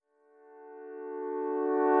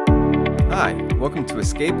Hi, welcome to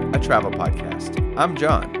Escape, a travel podcast. I'm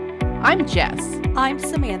John. I'm Jess. I'm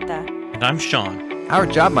Samantha. And I'm Sean. Our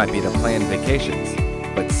job might be to plan vacations,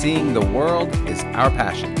 but seeing the world is our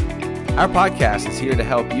passion. Our podcast is here to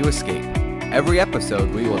help you escape. Every episode,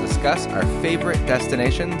 we will discuss our favorite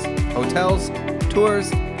destinations, hotels,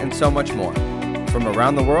 tours, and so much more. From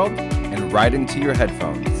around the world and right into your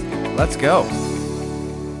headphones. Let's go.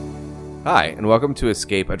 Hi, and welcome to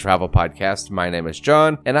Escape, a travel podcast. My name is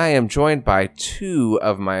John, and I am joined by two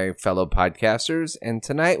of my fellow podcasters. And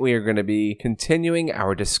tonight we are going to be continuing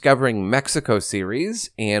our Discovering Mexico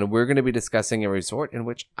series, and we're going to be discussing a resort in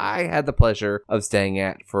which I had the pleasure of staying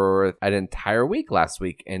at for an entire week last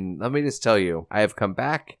week. And let me just tell you, I have come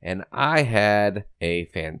back, and I had a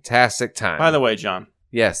fantastic time. By the way, John.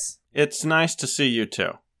 Yes. It's nice to see you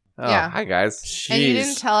too. Oh, Yeah. Hi, guys. Jeez. And you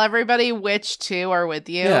didn't tell everybody which two are with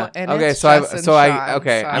you. Yeah. And Okay, it's so Jess and I'm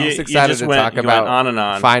Sean. just excited to talk about on and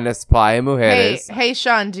on. Finest Playa Mujeres. Hey,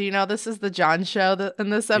 Sean, do you know this is the John show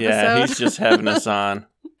in this episode? Yeah, he's just having us on.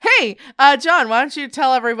 Hey, John, why don't you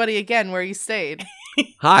tell everybody again where you stayed?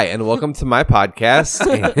 Hi, and welcome to my podcast.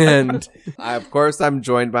 And of course, I'm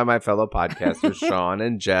joined by my fellow podcasters, Sean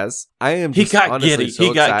and Jess. I am He just got honestly giddy. so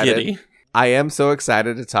He got excited. giddy. I am so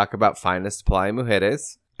excited to talk about Finest Playa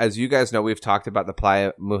Mujeres. As you guys know, we've talked about the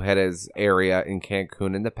Playa Mujeres area in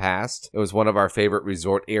Cancun in the past. It was one of our favorite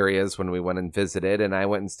resort areas when we went and visited, and I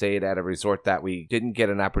went and stayed at a resort that we didn't get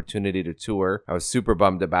an opportunity to tour. I was super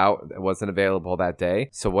bummed about. It wasn't available that day.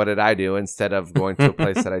 So what did I do? Instead of going to a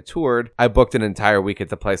place that I toured, I booked an entire week at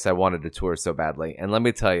the place I wanted to tour so badly. And let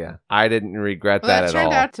me tell you, I didn't regret that at all. That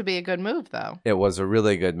turned out to be a good move, though. It was a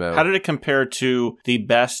really good move. How did it compare to the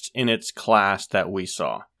best in its class that we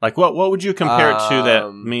saw? Like, what would you compare it to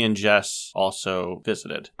that me and Jess also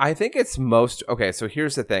visited? I think it's most... Okay, so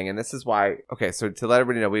here's the thing, and this is why... Okay, so to let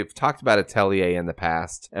everybody know, we've talked about Atelier in the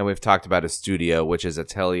past, and we've talked about a studio, which is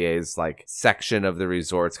Atelier's, like, section of the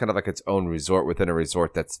resort. It's kind of like its own resort within a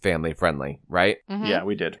resort that's family-friendly, right? Mhm. Yeah,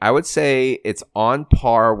 we did. I would say it's on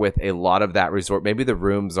par with a lot of that resort. Maybe the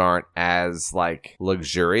rooms aren't as, like,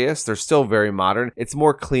 luxurious. They're still very modern. It's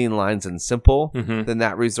more clean lines and simple Mm-hmm. than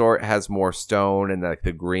that resort. Has more stone and, like,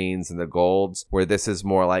 the greens and the golds, where this is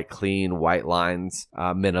more like clean white lines,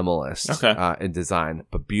 minimalist in design,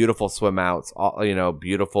 but beautiful swim outs,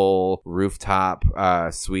 beautiful rooftop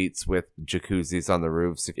suites with jacuzzis on the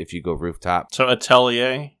roofs if you go rooftop. So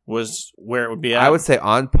Atelier was where it would be at? I would say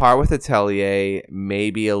on par with Atelier,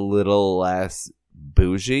 maybe a little less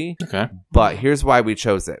bougie. Okay. But here's why we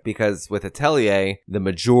chose it. Because with Atelier, the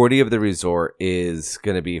majority of the resort is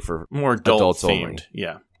going to be for More adults only. themed.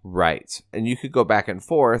 Yeah. Right. And you could go back and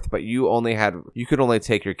forth, but you could only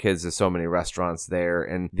take your kids to so many restaurants there.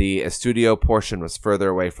 And the studio portion was further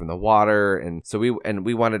away from the water. And so we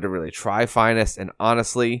wanted to really try Finest. And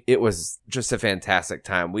honestly, it was just a fantastic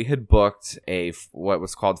time. We had booked what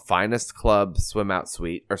was called Finest Club swim up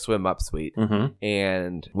suite. Mm-hmm.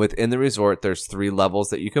 And within the resort, there's 3 levels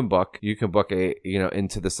that you can book. You can book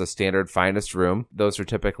into a standard Finest room. Those are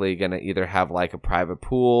typically going to either have like a private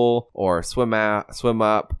pool or swim up,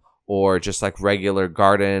 or just like regular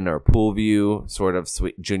garden or pool view sort of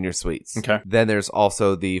junior suites. Okay. Then there's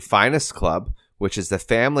also the Finest Club, which is the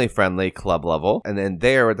family-friendly club level. And then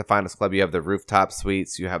there at the Finest Club, you have the rooftop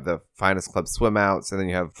suites, you have the Finest Club swim outs, and then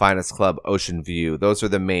you have Finest Club ocean view. Those are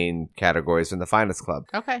the main categories in the Finest Club.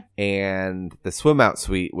 Okay. And the swim out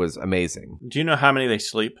suite was amazing. Do you know how many they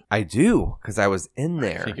sleep? I do, because I was in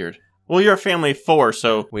there. I figured. Well, you're a family of 4,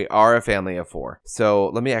 so... We are a family of 4. So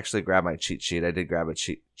let me actually grab my cheat sheet. I did grab a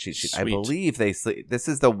cheat sheet. Sweet. I believe they sleep. This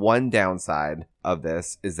is the one downside of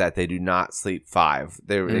this, is that they do not sleep 5.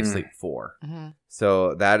 They sleep 4. Mm-hmm.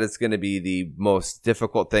 So that is going to be the most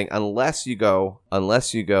difficult thing, unless you go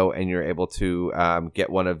and you're able to get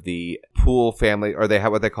one of the pool family, or they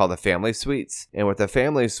have what they call the family suites. And what the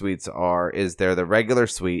family suites is they're the regular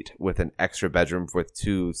suite with an extra bedroom with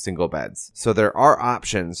 2 single beds. So there are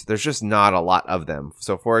options. There's just not a lot of them.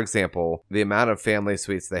 So for example, the amount of family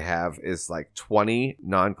suites they have is like 20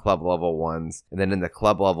 non-club level ones, and then in the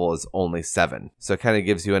club level is only 7. So it kind of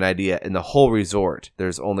gives you an idea. In the whole resort,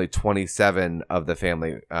 there's only 27 of the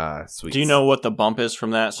family suites. Do you know what the bump is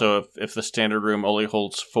from that? So if the standard room only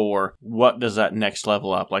holds 4, what does that next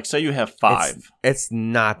level up? Like, say you have 5. It's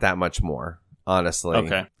not that much more, honestly.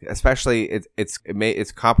 Okay. Especially,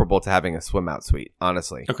 it's comparable to having a swim out suite,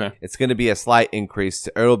 honestly. Okay. It's going to be a slight increase.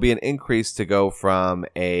 It'll be an increase to go from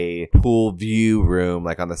a pool view room,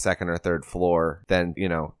 like on the 2nd or 3rd floor, than,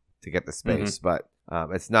 to get the space. Mm-hmm. But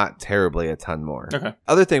it's not terribly a ton more. Okay.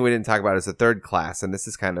 Other thing we didn't talk about is the 3rd class, and this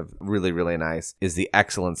is kind of really, really nice, is the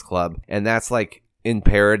Excellence Club. And that's like in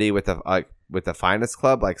parity with with the Finest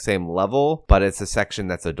Club, like same level, but it's a section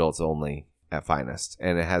that's adults only at Finest,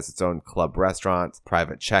 and it has its own club restaurant,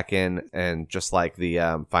 private check-in, and just like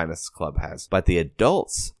the Finest Club has. But the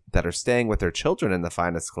adults that are staying with their children in the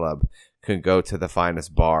Finest Club can go to the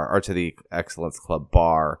Finest bar, or to the Excellence Club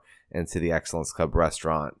bar, and to the Excellence Club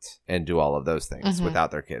restaurant, and do all of those things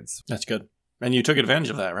without their kids. That's good. And you took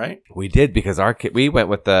advantage of that, right? We did, because we went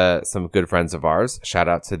with some good friends of ours. Shout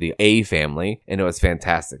out to the A family, and it was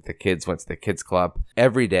fantastic. The kids went to the kids club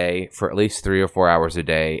every day for at least 3 or 4 hours a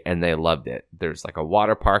day, and they loved it. There's like a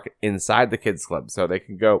water park inside the kids club, so they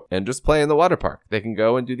can go and just play in the water park. They can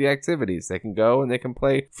go and do the activities. They can go and they can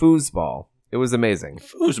play foosball. It was amazing.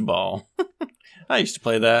 Foosball. I used to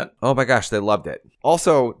play that. Oh my gosh, they loved it.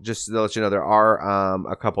 Also, just to let you know, there are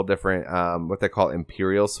a couple different what they call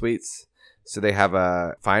Imperial Suites. So they have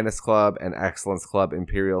a Finest Club and Excellence Club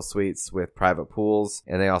Imperial Suites with private pools.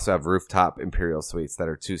 And they also have rooftop Imperial Suites that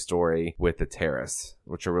are 2-story with the terrace,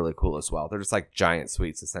 which are really cool as well. They're just like giant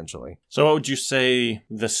suites, essentially. So what would you say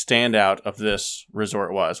the standout of this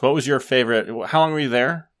resort was? What was your favorite? How long were you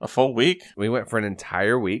there? A full week? We went for an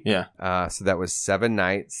entire week. Yeah. So that was 7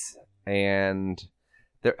 nights. And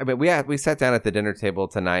we sat down at the dinner table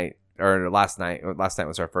tonight. Or last night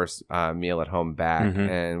was our first meal at home back,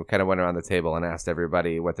 and we kind of went around the table and asked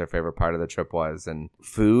everybody what their favorite part of the trip was. And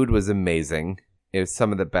food was amazing. It was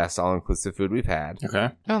some of the best all-inclusive food we've had. Okay.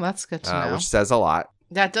 Oh, that's good to know. Which says a lot.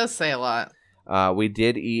 That does say a lot. We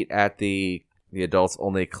did eat at the adults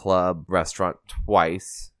only club restaurant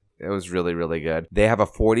twice. It was really, really good. They have a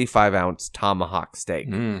 45-ounce tomahawk steak,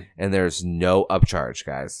 and there's no upcharge,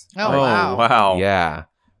 guys. Oh, wow. Wow. Yeah.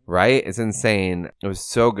 Right? It's insane. It was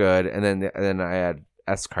so good. And then I had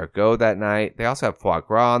escargot that night. They also have foie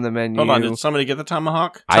gras on the menu. Hold on. Did somebody get the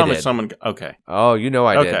tomahawk? I Tell me did. someone. Okay. Oh, you know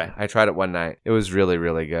I did. Okay. I tried it one night. It was really,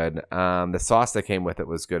 really good. The sauce that came with it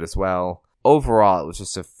was good as well. Overall, it was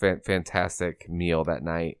just a fantastic meal that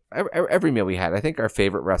night. Every meal we had, I think our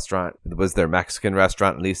favorite restaurant was their Mexican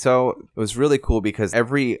restaurant, Liso. It was really cool because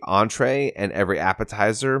every entree and every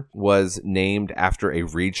appetizer was named after a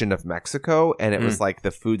region of Mexico. And it was like the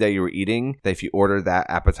food that you were eating, that if you ordered that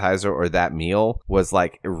appetizer or that meal, was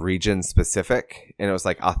like region specific. And it was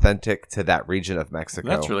like authentic to that region of Mexico.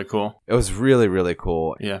 That's really cool. It was really, really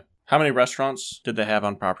cool. Yeah. How many restaurants did they have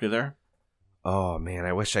on property there? Oh man,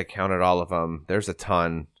 I wish I counted all of them. There's a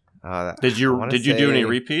ton. Did you do any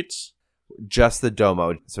repeats? Just the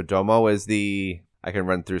Domo. So Domo is I can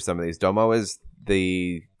run through some of these. Domo is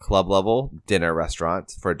the club level dinner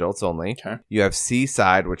restaurant for adults only. Okay. You have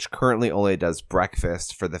Seaside, which currently only does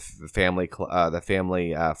breakfast for the family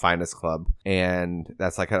Finest Club, and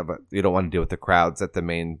that's like kind of you don't want to deal with the crowds at the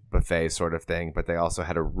main buffet sort of thing. But they also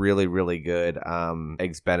had a really, really good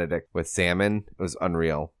eggs Benedict with salmon. It was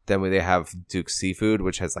unreal. Then they have Duke's Seafood,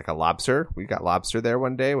 which has like a lobster. We got lobster there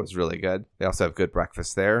one day. It was really good. They also have good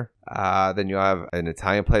breakfast there. Then you have an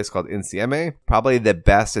Italian place called Insieme, probably the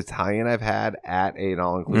best Italian I've had at an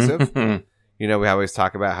all-inclusive. You know, we always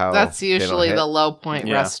talk about how that's usually the low point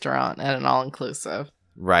restaurant at an all-inclusive.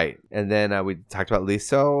 Right. And then we talked about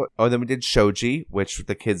Liso. Oh, then we did Shoji, which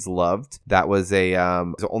the kids loved. That was the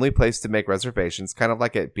only place to make reservations, kind of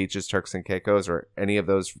like at Beaches, Turks and Caicos or any of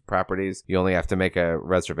those properties. You only have to make a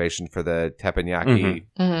reservation for the teppanyaki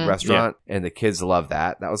restaurant. Yeah. And the kids love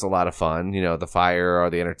that. That was a lot of fun. You know, the fire or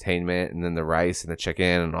the entertainment and then the rice and the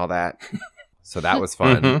chicken and all that. So that was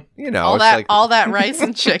fun. You know, all that rice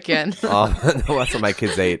and chicken. That's what my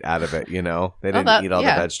kids ate out of it, you know. They didn't eat all the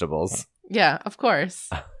vegetables. Yeah, of course.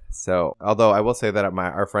 So, although I will say that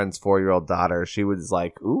our friend's 4-year-old daughter, she was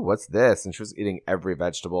like, "Ooh, what's this?" And she was eating every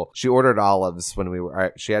vegetable. She ordered olives when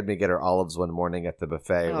she had me get her olives one morning at the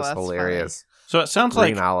buffet. It was hilarious. Funny. So it sounds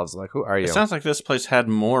Green olives. I'm like, who are you? It sounds like this place had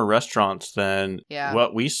more restaurants than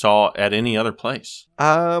what we saw at any other place.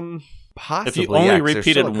 Possibly. If you only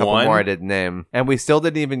repeated one more I didn't name, and we still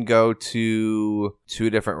didn't even go to 2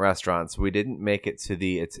 different restaurants. We didn't make it to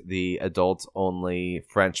the adults only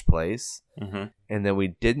French place, and then we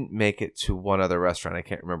didn't make it to one other restaurant. I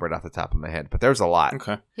can't remember it off the top of my head, but there's a lot.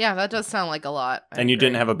 Okay, yeah, that does sound like a lot. And you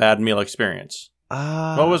didn't have a bad meal experience.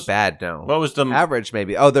 What was bad? No. What was the average?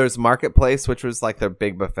 Maybe. Oh, there's Marketplace, which was like their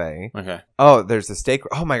big buffet. Okay. Oh, there's a steak.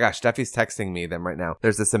 Oh my gosh, Steffi's texting me them right now.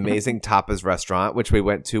 There's this amazing tapas restaurant, which we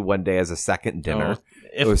went to one day as a second dinner.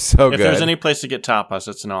 It was so good. If there's any place to get tapas,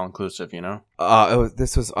 it's an all-inclusive, you know?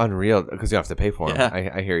 This was unreal because you have to pay for them.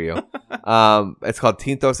 Yeah. I hear you. It's called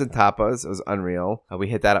Tintos and Tapas. It was unreal. We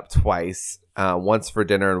hit that up twice, once for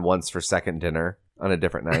dinner and once for second dinner. On a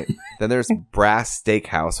different night. Then there's Brass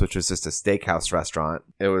Steakhouse, which was just a steakhouse restaurant.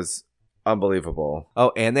 It was unbelievable.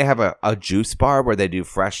 Oh, and they have a juice bar where they do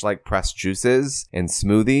fresh, like, pressed juices and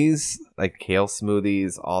smoothies, like kale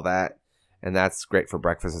smoothies, all that. And that's great for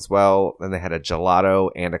breakfast as well. Then they had a gelato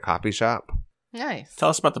and a coffee shop. Nice. Tell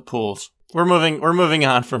us about the pools. We're moving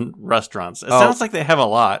on from restaurants. It sounds like they have a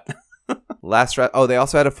lot. They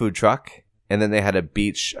also had a food truck, and then they had a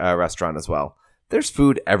beach restaurant as well. There's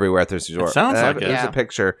food everywhere at this resort. It sounds like it. There's a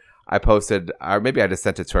picture I posted, or maybe I just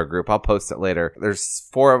sent it to our group. I'll post it later. There's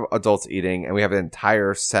 4 adults eating, and we have an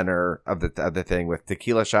entire center of the thing with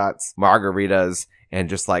tequila shots, margaritas, and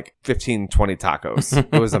just like 15, 20 tacos.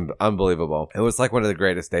 It was unbelievable. It was like one of the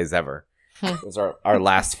greatest days ever. It was our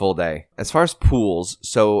last full day. As far as pools,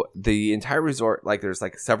 so the entire resort, like there's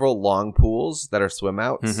like several long pools that are swim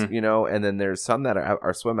outs, and then there's some that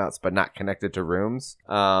are swim outs but not connected to rooms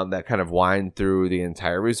that kind of wind through the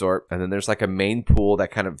entire resort. And then there's like a main pool that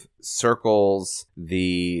kind of circles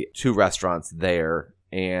the 2 restaurants there.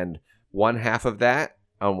 And one half of that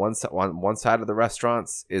on one side of the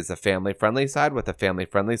restaurants is a family-friendly side with a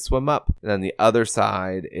family-friendly swim up. And then the other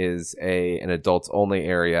side is an adults-only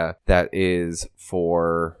area that is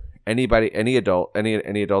for any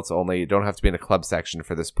adults only. You don't have to be in a club section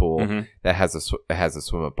for this pool that has a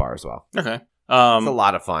swim up bar as well. Okay. It's a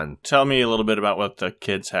lot of fun. Tell me a little bit about what the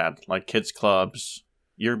kids had, like kids clubs.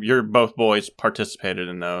 Your both boys participated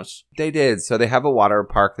in those. They did. So they have a water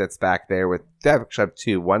park that's back there they actually have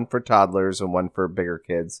 2, one for toddlers and one for bigger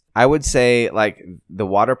kids. I would say like the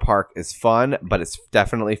water park is fun, but it's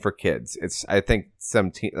definitely for kids. I think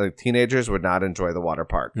some teenagers would not enjoy the water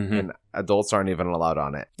park, and adults aren't even allowed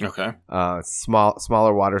on it. Okay.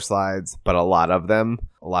 Smaller water slides, but a lot of them.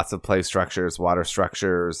 Lots of play structures, water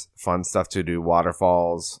structures, fun stuff to do,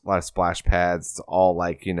 waterfalls, a lot of splash pads. It's all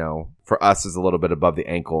like, for us is a little bit above the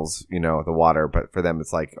ankles, the water, but for them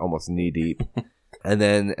it's like almost knee deep. And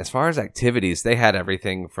then as far as activities, they had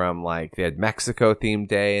everything from like they had Mexico themed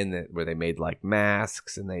day and where they made like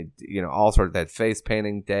masks and they, all sorts of that face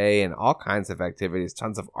painting day and all kinds of activities,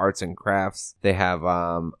 tons of arts and crafts. They have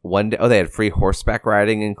one day. Oh, they had free horseback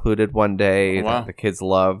riding included one day that the kids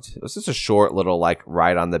loved. It was just a short little like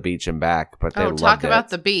ride on the beach and back, but they loved it. Talk about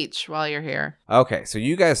the beach while you're here. Okay, so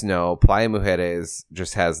you guys know Playa Mujeres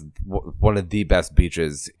just has one of the best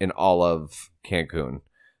beaches in all of Cancun.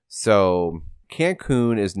 So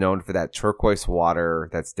Cancun is known for that turquoise water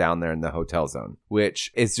that's down there in the hotel zone, which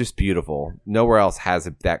is just beautiful. Nowhere else has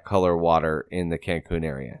that color water in the Cancun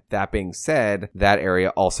area. That being said, that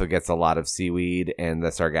area also gets a lot of seaweed and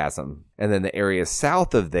the sargassum. And then the areas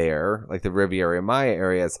south of there, like the Riviera Maya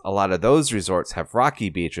areas, a lot of those resorts have rocky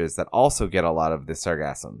beaches that also get a lot of the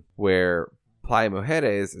sargassum, where Playa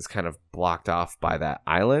Mujeres is kind of blocked off by that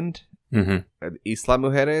island, Isla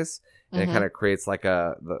Mujeres. And it kind of creates like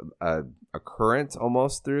a current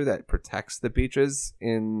almost through that protects the beaches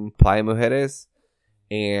in Playa Mujeres.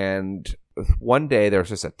 And one day there was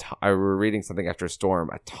just I were reading something after a storm.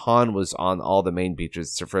 A ton was on all the main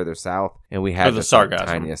beaches further south, and we had the sargassum.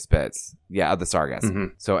 Tiniest bits. Yeah, of the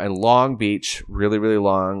sargassum. So, and Long Beach, really, really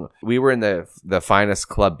long. We were in the finest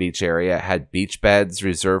club beach area. It had beach beds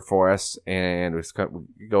reserved for us, and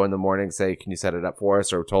we go in the morning, say, "Can you set it up for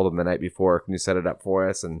us?" Or we told them the night before, "Can you set it up for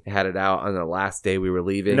us?" And had it out on the last day we were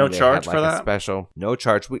leaving. No charge for that? Special, no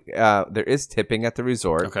charge. There is tipping at the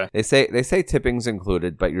resort. Okay. They say tipping's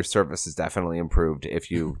included, but your service is definitely improved if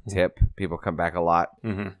you tip. People come back a lot.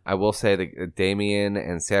 I will say that Damien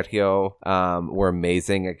and Sergio were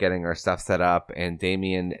amazing at getting our stuff set up, and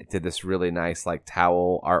Damien did this really nice like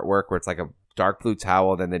towel artwork where it's like a dark blue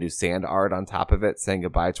towel, then they do sand art on top of it saying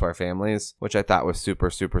goodbye to our families, which I thought was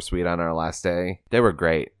super, super sweet on our last day. They were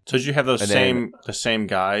great. So did you have the same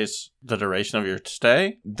guys the duration of your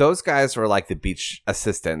stay? Those guys were like the beach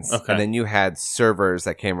assistants. Okay. And then you had servers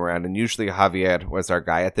that came around, and usually Javier was our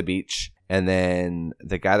guy at the beach. And then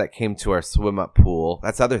the guy that came to our swim up pool,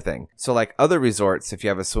 that's the other thing. So like other resorts, if you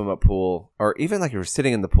have a swim up pool, or even like you're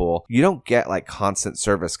sitting in the pool, you don't get like constant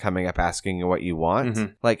service coming up asking you what you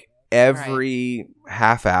want. Like every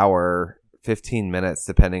half hour, 15 minutes,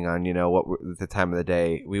 depending on, what the time of the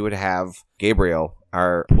day, we would have Gabriel,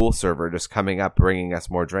 our pool server, just coming up, bringing us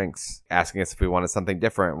more drinks, asking us if we wanted something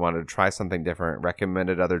different, wanted to try something different,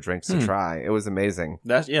 recommended other drinks to try. It was amazing.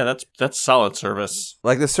 That's solid service.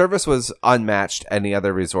 Like the service was unmatched any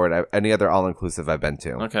other resort, any other all-inclusive I've been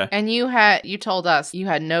to. Okay. And you told us you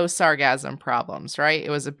had no sargassum problems, right? It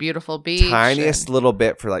was a beautiful beach. Tiniest little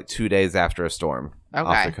bit for like 2 days after a storm. Okay.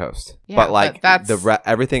 Off the coast. Yeah, but like that's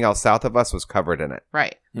everything else south of us was covered in it.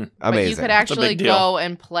 Right. Amazing. But you could actually go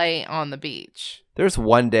and play on the beach. There's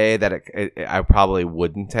one day that I probably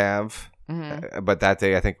wouldn't have. But that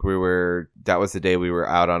day I think that was the day we were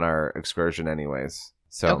out on our excursion anyways.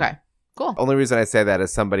 So okay. Cool. Only reason I say that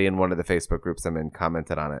is somebody in one of the Facebook groups I'm in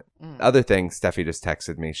commented on it. Other thing, Steffi just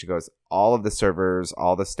texted me. She goes, all of the servers,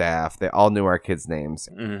 all the staff, they all knew our kids' names.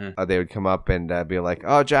 They would come up and be like,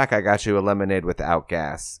 oh, Jack, I got you a lemonade without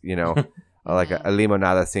gas, you know. Like a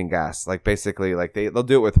limonada sin gas, like basically like they'll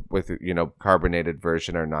do it with you know, carbonated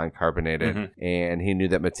version or non-carbonated. And he knew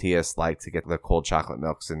that Matthias liked to get the cold chocolate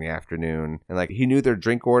milks in the afternoon, and like he knew their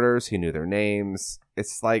drink orders, he knew their names.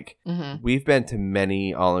 It's like we've been to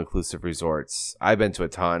many all-inclusive resorts. I've been to a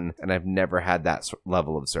ton, and I've never had that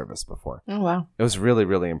level of service before. Oh, wow. It was really,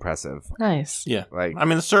 really impressive. Nice. Yeah. Like, I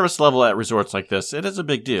mean, the service level at resorts like this, it is a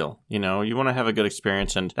big deal. You know, you want to have a good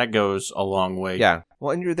experience, and that goes a long way. Yeah.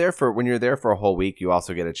 Well, and when you're there for a whole week, you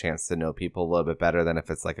also get a chance to know people a little bit better than if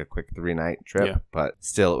it's like a quick 3-night trip. Yeah. But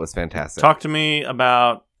still, it was fantastic. Talk to me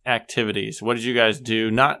about activities. What did you guys do?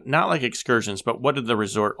 Not like excursions, but what did the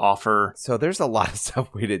resort offer? So there's a lot of stuff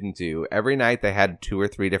we didn't do. Every night they had 2 or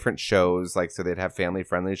 3 different shows. Like, so they'd have family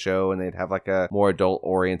friendly show, and they'd have like a more adult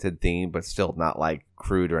oriented theme, but still not like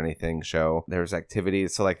crude or anything show. There was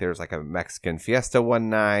activities. So like there was like a Mexican fiesta one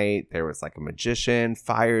night. There was like a magician,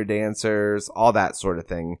 fire dancers, all that sort of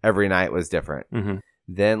thing. Every night was different.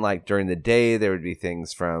 Then, like, during the day, there would be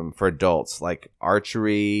things for adults, like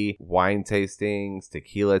archery, wine tastings,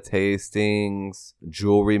 tequila tastings,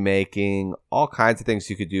 jewelry making, all kinds of things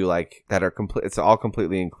you could do, like, that are complete. It's all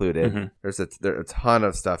completely included. There's a ton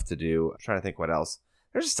of stuff to do. I'm trying to think what else.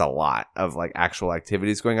 There's just a lot of like actual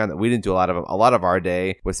activities going on that we didn't do a lot of them. A lot of our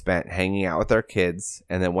day was spent hanging out with our kids.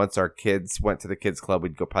 And then once our kids went to the kids club,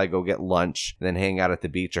 we'd probably go get lunch, and then hang out at the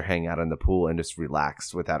beach or hang out in the pool and just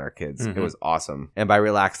relax without our kids. It was awesome. And by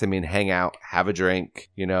relax, I mean hang out, have a drink.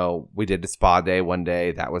 You know, we did a spa day one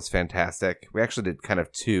day. That was fantastic. We actually did kind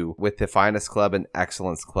of 2 with the Finest Club and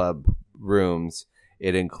Excellence Club rooms.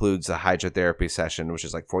 It includes a hydrotherapy session, which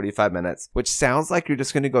is like 45 minutes, which sounds like you're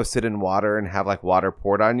just going to go sit in water and have like water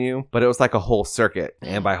poured on you. But it was like a whole circuit.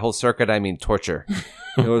 And by whole circuit, I mean torture.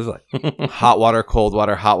 It was like hot water, cold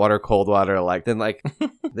water, hot water, cold water. Like then like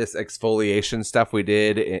this exfoliation stuff we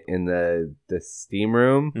did in the steam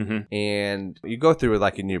room. And you go through it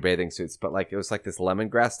like in your bathing suits, but like it was like this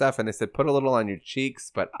lemongrass stuff. And they said, put a little on your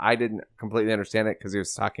cheeks, but I didn't completely understand it because he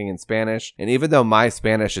was talking in Spanish. And even though my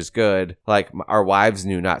Spanish is good, like our wives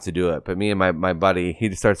knew not to do it. But me and my buddy, he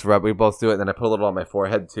just starts rubbing, we both do it. And then I put a little on my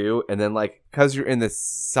forehead too. And then like, because you're in the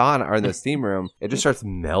sauna or in the steam room, it just starts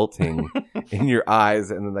melting in your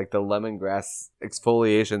eyes. And then like the lemongrass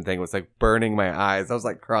exfoliation thing was like burning my eyes. I was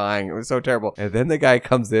like crying. It was so terrible. And then the guy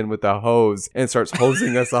comes in with a hose and starts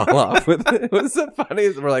hosing us all off. It was the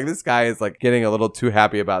funniest. We're like, this guy is like getting a little too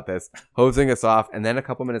happy about this, hosing us off. And then a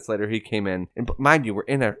couple minutes later, he came in. And mind you, we're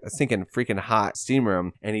in a stinking freaking hot steam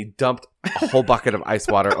room, and he dumped a whole bucket of ice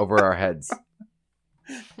water over our heads.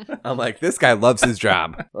 I'm like, this guy loves his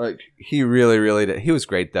job. Like, he really, really did. He was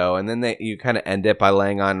great though. And then you kind of end it by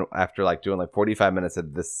laying on, after like doing like 45 minutes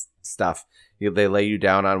of this stuff, they lay you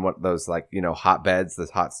down on one of those like, you know, hot beds, those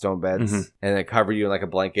hot stone beds, and they cover you in like a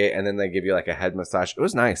blanket, and then they give you like a head massage. It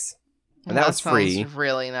was nice. And that was free.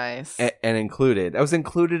 Really nice. And included. That was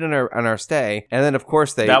included in our stay. And then of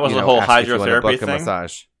course that was a whole hydrotherapy thing.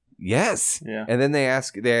 Massage. Yes. Yeah. And then they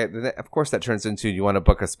ask, of course, that turns into, you want to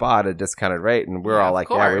book a spa at a discounted rate? And we're all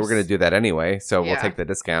like, yeah, we were going to do that anyway. So we'll take the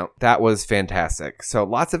discount. That was fantastic. So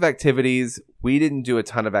lots of activities. We didn't do a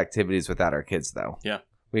ton of activities without our kids, though. Yeah.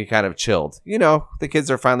 We kind of chilled. You know, the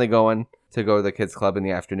kids are finally going to go to the kids club in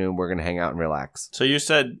the afternoon. We're going to hang out and relax. So you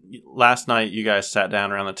said last night you guys sat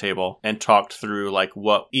down around the table and talked through like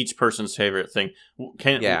what each person's favorite thing.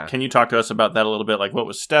 Can you talk to us about that a little bit? Like what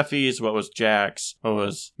was Steffi's? What was Jack's? What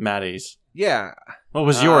was Maddie's? Yeah. What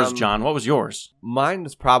was yours, John? What was yours? Mine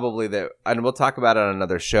was probably and we'll talk about it on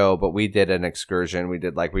another show, but we did an excursion.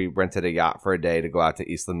 We rented a yacht for a day to go out to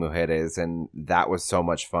Isla Mujeres, and that was so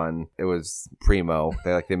much fun. It was primo.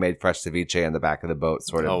 They made fresh ceviche in the back of the boat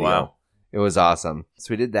sort of deal. Wow. It was awesome.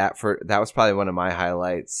 So we did that that was probably one of my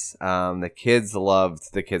highlights. The kids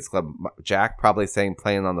loved the kids club. Jack probably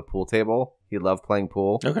playing on the pool table. He loved playing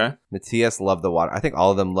pool. Okay. Matthias loved the water. I think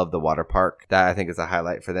all of them loved the water park. That I think is a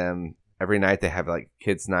highlight for them. Every night they have like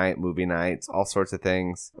kids night, movie nights, all sorts of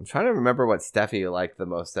things. I'm trying to remember what Steffi liked the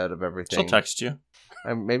most out of everything. She'll text you.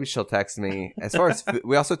 Maybe she'll text me. As far as food,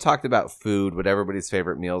 we also talked about food, what everybody's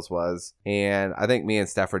favorite meals was. And I think me and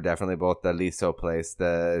Steph are definitely both the Liso place,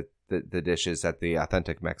 the dishes at the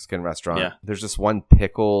authentic Mexican restaurant. Yeah. There's this one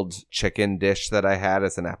pickled chicken dish that I had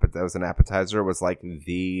as an appetizer. It was like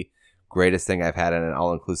the greatest thing I've had in an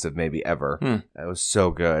all-inclusive maybe ever. It was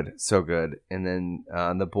so good. So good. And then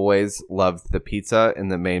the boys loved the pizza in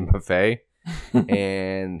the main buffet.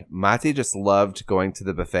 And Mati just loved going to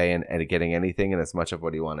the buffet and getting anything and as much of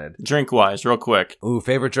what he wanted. Drink wise, real quick. Ooh,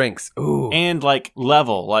 favorite drinks. Ooh. And like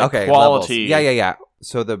level, like okay, quality. Levels. Yeah.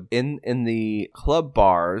 So in the club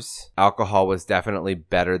bars, alcohol was definitely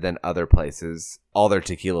better than other places. All their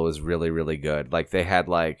tequila was really, really good. Like they had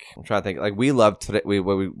like, I'm trying to think, like we loved today.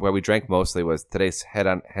 Where we drank mostly was Tres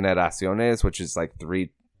Generaciones, which is like 3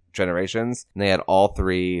 generations. And they had all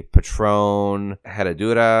 3: Patron,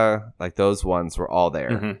 Herradura, like those ones were all there.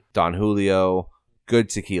 Mm-hmm. Don Julio, good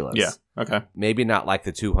tequilas. Yeah. Okay. Maybe not like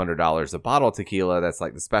the $200 a bottle tequila. That's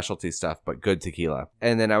like the specialty stuff, but good tequila.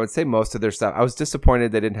 And then I would say most of their stuff, I was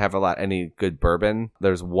disappointed they didn't have any good bourbon.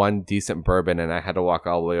 There's one decent bourbon and I had to walk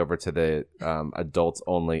all the way over to the adults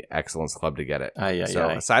only Excellence Club to get it.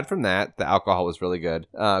 Aside from that, the alcohol was really good.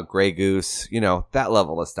 Grey Goose, that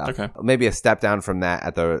level of stuff. Okay. Maybe a step down from that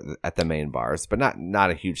at the main bars, but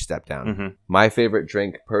not a huge step down. Mm-hmm. My favorite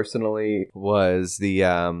drink personally was the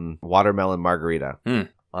watermelon margarita.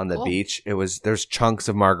 On the beach. There's chunks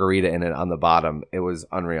of margarita in it on the bottom. It was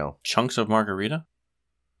unreal. Chunks of margarita?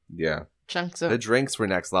 Yeah. Chunks of the drinks were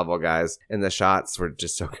next level, guys, and the shots were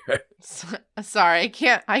just so good. Sorry,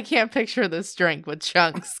 I can't picture this drink with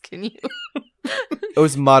chunks. Can you? It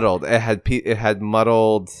was muddled. It had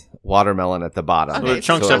muddled watermelon at the bottom. Okay,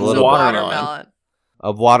 chunks of watermelon.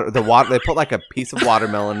 Of water, they put like a piece of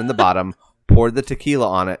watermelon in the bottom, poured the tequila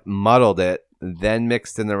on it, muddled it, then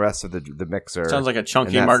mixed in the rest of the mixer. Sounds like a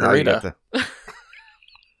chunky margarita.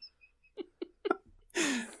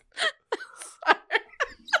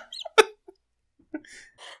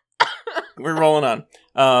 We're rolling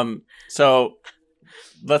on. So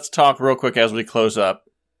let's talk real quick as we close up.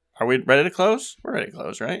 Are we ready to close? We're ready to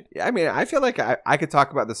close, right? Yeah, I mean, I feel like I could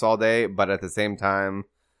talk about this all day, but at the same time,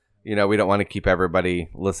 we don't want to keep everybody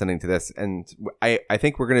listening to this. And I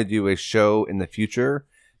think we're going to do a show in the future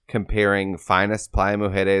comparing Finest Playa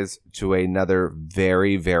Mujeres to another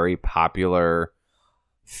very, very popular,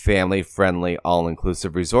 family-friendly,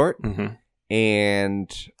 all-inclusive resort. Mm-hmm.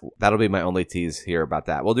 And that'll be my only tease here about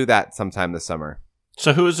that. We'll do that sometime this summer.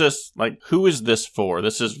 So who is this? Like, who is this for?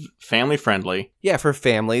 This is family-friendly. Yeah, for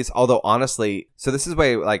families. Although, honestly, so this is the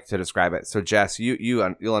way I like to describe it. So, Jess,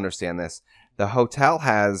 you'll understand this. The hotel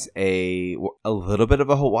has a little bit of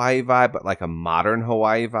a Hawaii vibe, but like a modern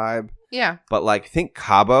Hawaii vibe. Yeah. But like, think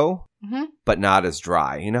Cabo, mm-hmm. but not as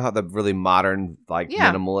dry. You know how the really modern, like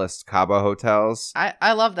minimalist Cabo hotels?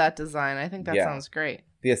 I love that design. I think that sounds great.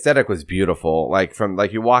 The aesthetic was beautiful. Like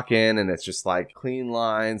you walk in and it's just like clean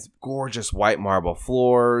lines, gorgeous white marble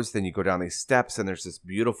floors. Then you go down these steps and there's this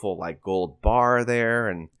beautiful like gold bar there.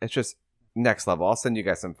 And it's just next level. I'll send you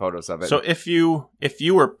guys some photos of it. So if you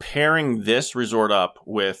were pairing this resort up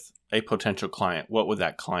with a potential client, what would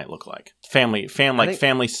that client look like? Family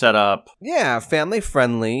setup. Yeah, family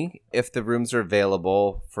friendly. If the rooms are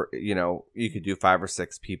available for, you could do 5 or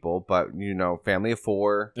 6 people, but family of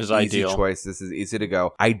 4 is easy ideal choice. This is easy to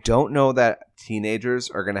go. I don't know that teenagers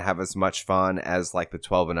are going to have as much fun as like the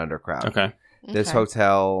 12 and under crowd. Okay. This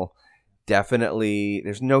hotel definitely,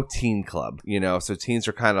 there's no teen club, so teens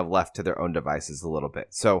are kind of left to their own devices a little bit.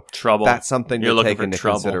 So trouble. That's something to take into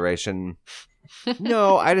consideration.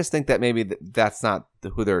 No, I just think that maybe that's not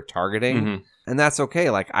who they're targeting. Mm-hmm. And that's okay.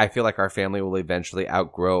 Like, I feel like our family will eventually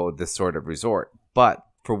outgrow this sort of resort. But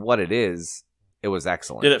for what it is, it was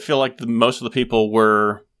excellent. Did it feel like most of the people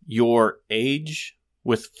were your age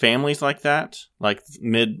with families like that? Like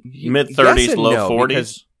mid 30s, yes low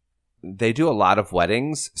 40s? They do a lot of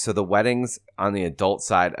weddings. So the weddings on the adult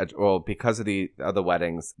side, well, because of the other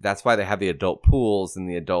weddings, that's why they have the adult pools and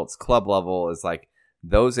the adults club level is like,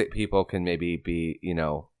 those people can maybe be,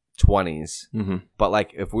 20s. Mm-hmm. But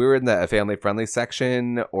like if we were in the family friendly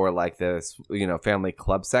section or like this, family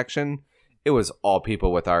club section, it was all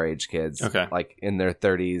people with our age kids. Okay. Like in their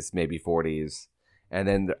 30s, maybe 40s. And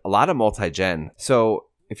then a lot of multi-gen. So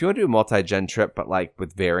if you want to do a multi-gen trip, but like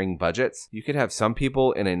with varying budgets, you could have some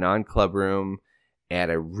people in a non-club room at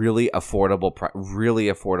a really affordable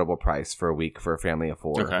price for a week for a family of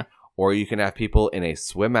 4. Okay. Or you can have people in a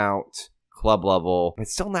swim out club level, but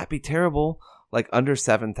still not be terrible, like under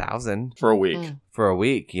 7,000 for a week. For a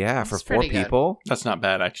week, yeah, that's for 4 people. That's not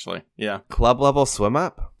bad, actually. Yeah, club level swim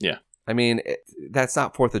up. Yeah, I mean that's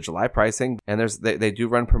not 4th of July pricing, and they do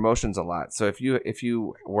run promotions a lot. So if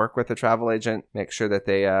you work with a travel agent, make sure that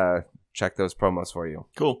they check those promos for you.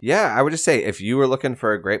 Cool. Yeah, I would just say if you were looking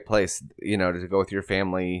for a great place, to go with your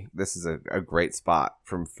family, this is a great spot.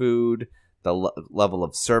 From food. The level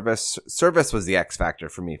of service was the X factor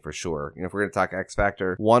for me, for sure. If we're going to talk X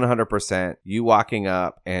factor, 100%, you walking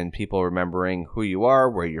up and people remembering who you are,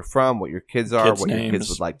 where you're from, what your kids are, what your kids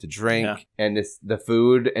would like to drink. Yeah. And the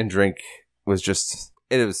food and drink was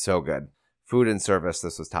it was so good. Food and service,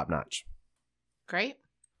 this was top notch. Great.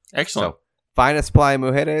 Excellent. So, Finest Playa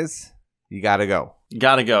Mujeres, you gotta go.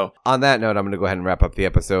 Gotta go. On that note, I'm going to go ahead and wrap up the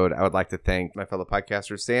episode. I would like to thank my fellow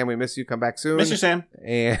podcasters. Sam, we miss you. Come back soon. Miss you, Sam.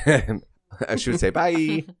 And I should say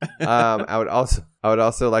bye. I would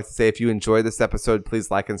also like to say, if you enjoyed this episode, please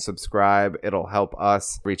like and subscribe. It'll help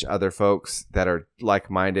us reach other folks that are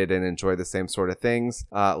like-minded and enjoy the same sort of things.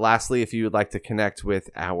 Lastly, if you would like to connect with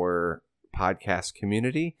our podcast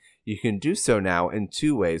community, you can do so now in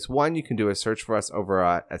 2 ways. One, you can do a search for us over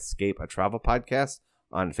at Escape a Travel Podcast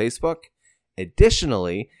on Facebook.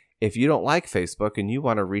 Additionally, if you don't like Facebook and you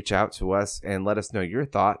want to reach out to us and let us know your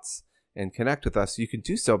thoughts and connect with us, you can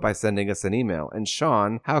do so by sending us an email. And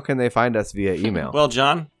Sean, how can they find us via email? Well,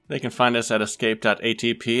 John, they can find us at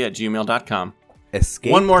escape.atp@gmail.com.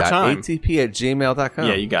 Escape. One more time. atp@gmail.com.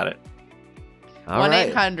 Yeah, you got it.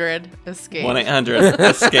 1-800-ESCAPE.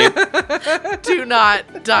 1-800-ESCAPE. Do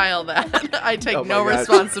not dial that. I take no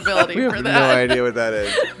responsibility we for have that. No idea what that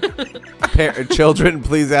is. Children,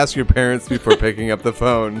 please ask your parents before picking up the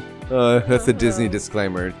phone. That's a Disney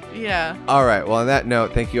disclaimer. Yeah. All right. Well, on that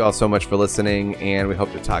note, thank you all so much for listening, and we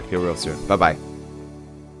hope to talk to you real soon. Bye-bye.